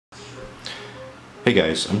Hey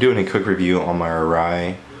guys, I'm doing a quick review on my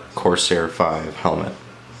Arai Corsair V helmet.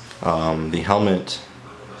 The helmet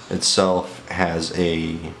itself has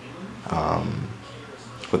a,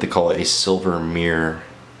 what they call a silver mirror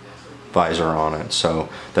visor on it, so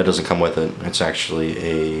that doesn't come with it. It's actually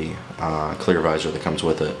a clear visor that comes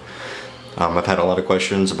with it. I've had a lot of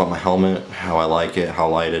questions about my helmet, how I like it, how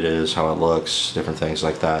light it is, how it looks, different things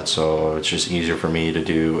like that, so it's just easier for me to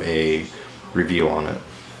do a review on it.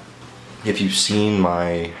 If you've seen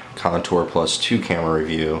my Contour Plus 2 camera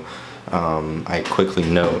review, I quickly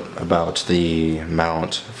note about the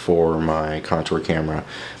mount for my Contour camera.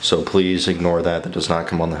 So please ignore that. That does not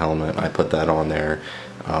come on the helmet. I put that on there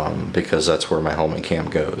because that's where my helmet cam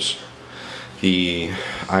goes. The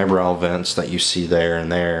eyebrow vents that you see there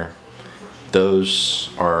and there,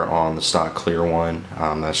 those are on the stock clear one.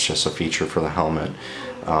 That's just a feature for the helmet.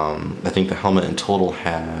 I think the helmet in total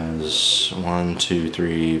has 1, 2,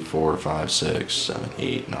 3, 4, 5, 6, 7,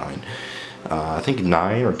 8, 9. I think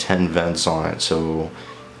 9 or 10 vents on it, so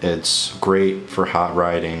it's great for hot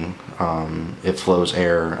riding. It flows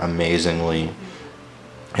air amazingly,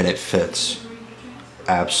 and it fits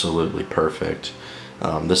absolutely perfect.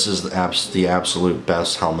 This is the absolute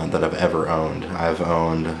best helmet that I've ever owned. I've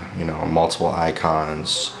owned, multiple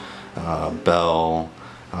Icons, Bell,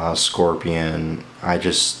 Scorpion.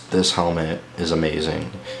 This helmet is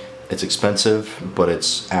amazing. It's expensive, but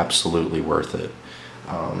it's absolutely worth it.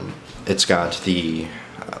 It's got the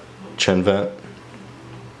chin vent.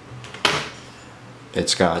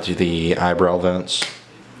 It's got the eyebrow vents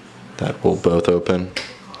that will both open.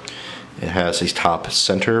 It has a top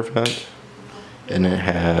center vent, and it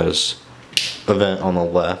has a vent on the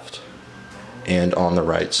left and on the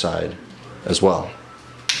right side as well.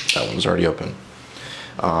 That one's already open.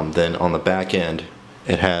 Then on the back end,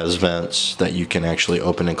 it has vents that you can actually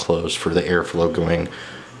open and close for the airflow going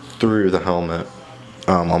through the helmet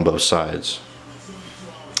on both sides.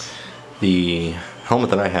 The helmet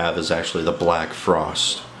that I have is actually the Black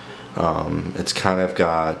Frost. It's kind of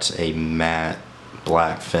got a matte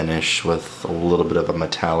black finish with a little bit of a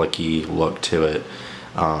metallic-y look to it.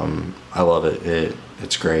 I love it.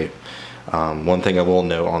 It's great. One thing I will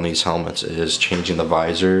note on these helmets is changing the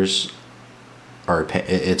visors.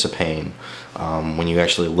 It's a pain. When you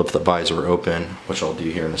actually lift the visor open, which I'll do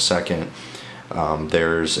here in a second,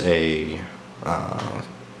 there's like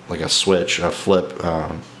a switch, a flip,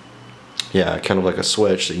 kind of like a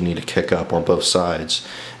switch that you need to kick up on both sides,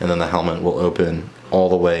 and then the helmet will open all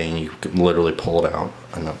the way and you can literally pull it out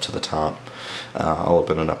and up to the top. I'll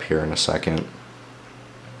open it up here in a second.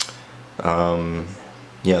 The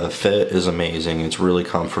fit is amazing. It's really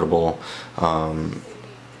comfortable.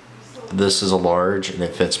 This is a large and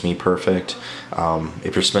it fits me perfect.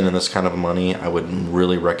 If you're spending this kind of money, I would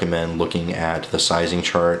really recommend looking at the sizing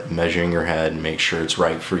chart, measuring your head, make sure it's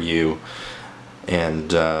right for you, and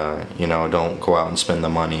don't go out and spend the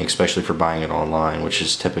money, especially for buying it online, which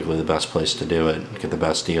is typically the best place to do it, get the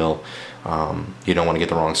best deal. You don't want to get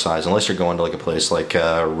the wrong size unless you're going to like a place like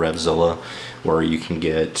Revzilla, where you can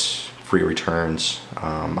get free returns.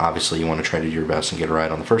 Obviously you want to try to do your best and get it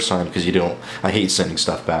right on the first time, because I hate sending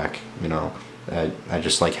stuff back. I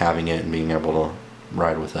just like having it and being able to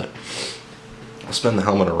ride with it. I'll spin the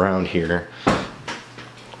helmet around here.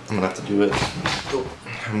 I'm gonna have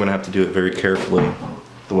to do it very carefully,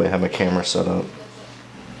 the way I have my camera set up,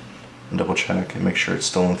 and double check and make sure it's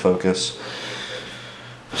still in focus,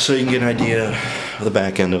 so you can get an idea of the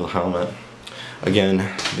back end of the helmet.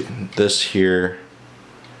 Again, this here,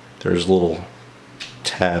 there's little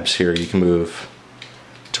tabs here you can move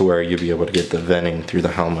to where you'll be able to get the venting through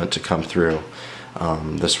the helmet to come through.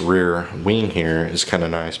 This rear wing here is kind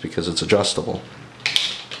of nice because it's adjustable.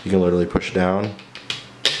 You can literally push it down,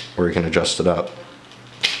 or you can adjust it up.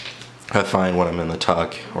 I find when I'm in the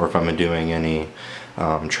tuck, or if I'm doing any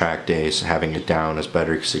track days, having it down is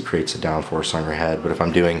better because it creates a downforce on your head. But if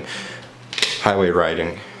I'm doing highway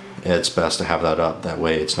riding, it's best to have that up. That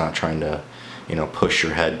way it's not trying to push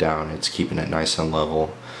your head down. It's keeping it nice and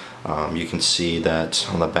level. You can see that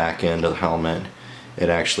on the back end of the helmet, it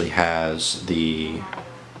actually has the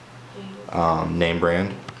name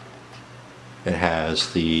brand. It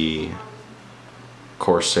has the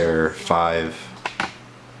Corsair V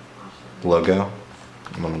logo.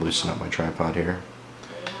 I'm going to loosen up my tripod here.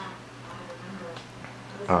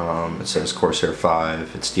 It says Corsair V.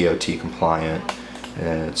 It's DOT compliant.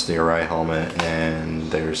 It's the Arai helmet, and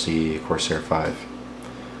there's the Corsair V.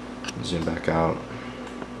 Zoom back out.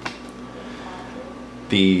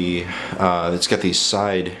 It's got these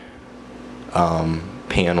side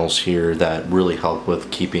panels here that really help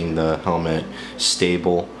with keeping the helmet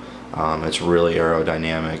stable. It's really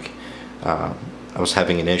aerodynamic. I was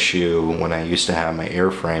having an issue when I used to have my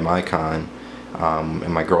airframe Icon,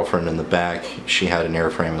 and my girlfriend in the back, she had an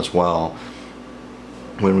airframe as well.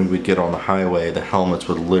 When we would get on the highway, the helmets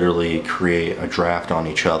would literally create a draft on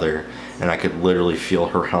each other, and I could literally feel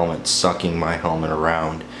her helmet sucking my helmet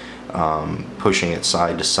around, pushing it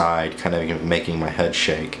side to side, kind of making my head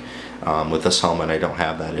shake. With this helmet, I don't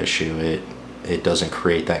have that issue. It doesn't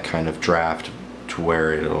create that kind of draft to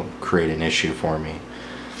where it'll create an issue for me.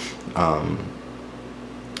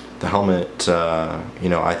 The helmet, you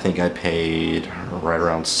know, I think I paid right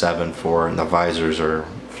around $7 for it, and the visors are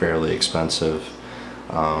fairly expensive.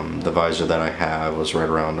 The visor that I have was right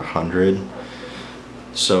around $100.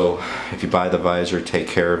 So if you buy the visor, take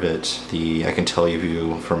care of it. I can tell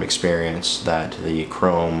you from experience that the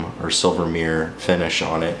chrome or silver mirror finish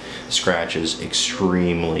on it scratches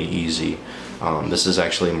extremely easy. This is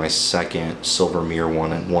actually my second silver mirror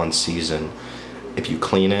one in one season. If you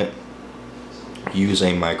clean it, use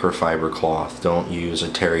a microfiber cloth. Don't use a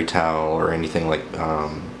terry towel or anything like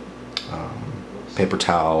paper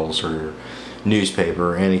towels or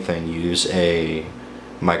newspaper or anything. Use a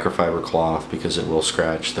microfiber cloth because it will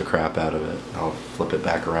scratch the crap out of it. I'll flip it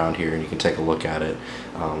back around here and you can take a look at it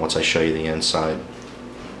once I show you the inside.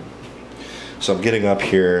 So I'm getting up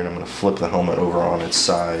here and I'm going to flip the helmet over on its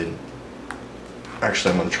side.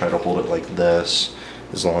 Actually, I'm going to try to hold it like this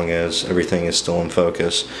as long as everything is still in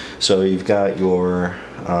focus. So you've got your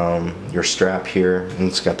strap here, and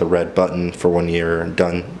it's got the red button for when you're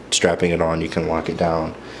done strapping it on, you can lock it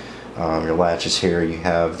down. Your latches here, you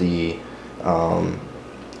have the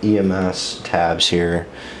EMS tabs here,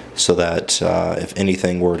 so that if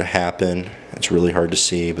anything were to happen, it's really hard to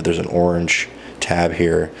see, but there's an orange tab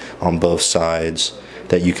here on both sides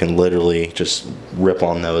that you can literally just rip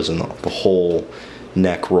on those, and the whole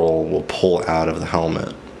neck roll will pull out of the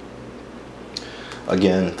helmet.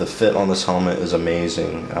 Again, the fit on this helmet is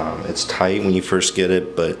amazing. It's tight when you first get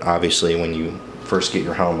it, but obviously when you first get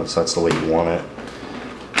your helmets, that's the way you want it.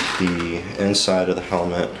 The inside of the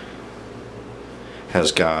helmet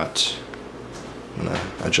has got, I'm going to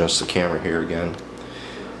adjust the camera here again,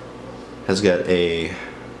 has got a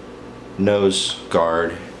nose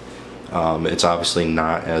guard. It's obviously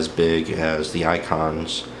not as big as the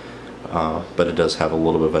Icons, but it does have a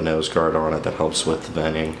little bit of a nose guard on it that helps with the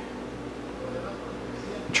venting.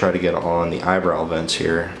 Try to get on the eyebrow vents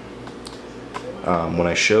here. When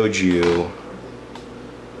I showed you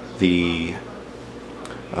the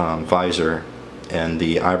visor and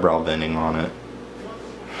the eyebrow venting on it,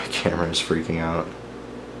 my camera is freaking out.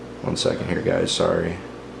 One second here, guys, sorry.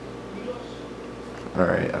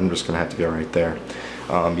 Alright, I'm just gonna have to go right there.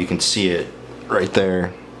 You can see it right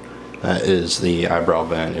there. That is the eyebrow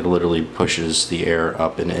vent. It literally pushes the air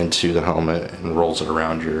up and into the helmet and rolls it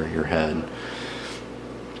around your head.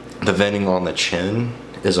 The venting on the chin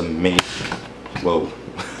is amazing. Whoa.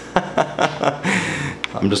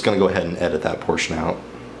 I'm just gonna go ahead and edit that portion out.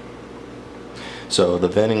 So the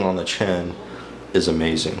venting on the chin is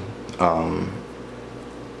amazing.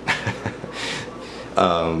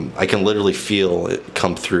 I can literally feel it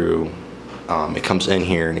come through. It comes in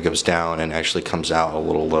here and it goes down and actually comes out a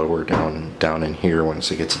little lower down in here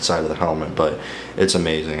once it gets inside of the helmet, but it's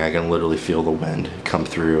amazing. I can literally feel the wind come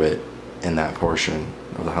through it in that portion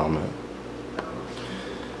of the helmet.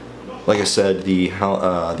 Like I said, the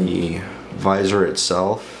visor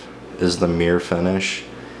itself is the mirror finish,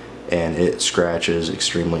 and it scratches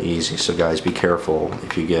extremely easy. So guys, be careful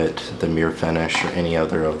if you get the mirror finish or any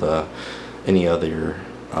other of the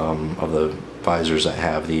visors that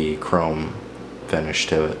have the chrome finish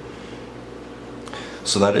to it.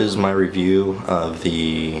 So that is my review of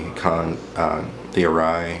the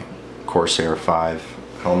Arai Corsair V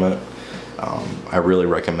helmet. I really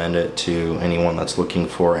recommend it to anyone that's looking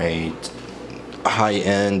for a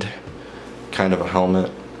high-end kind of a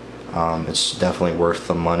helmet. It's definitely worth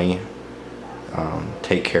the money.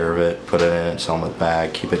 Take care of it, put it in its helmet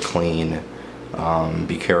bag, keep it clean,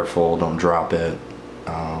 be careful, don't drop it.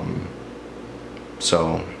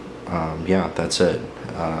 Yeah, that's it.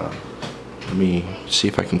 Let me see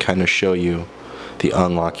if I can kind of show you the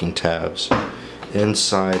unlocking tabs.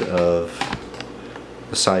 Inside of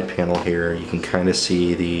the side panel here, you can kind of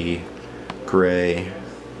see the gray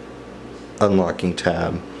unlocking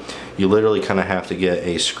tab. You literally kind of have to get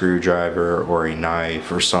a screwdriver or a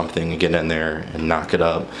knife or something to get in there and knock it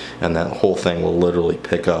up, and that whole thing will literally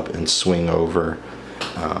pick up and swing over,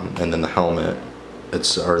 and then the helmet,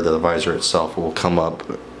 or the visor itself, will come up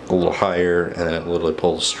a little higher, and then it literally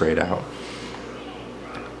pulls straight out.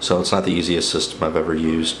 So it's not the easiest system I've ever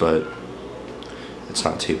used, but it's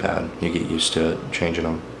not too bad. You get used to it, changing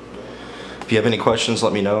them. If If you have any questions,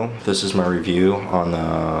 let me know. This is my review on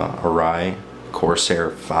the Arai Corsair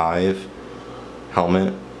V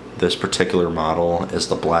helmet. This particular model is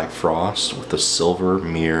the Black Frost with the silver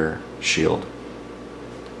mirror shield.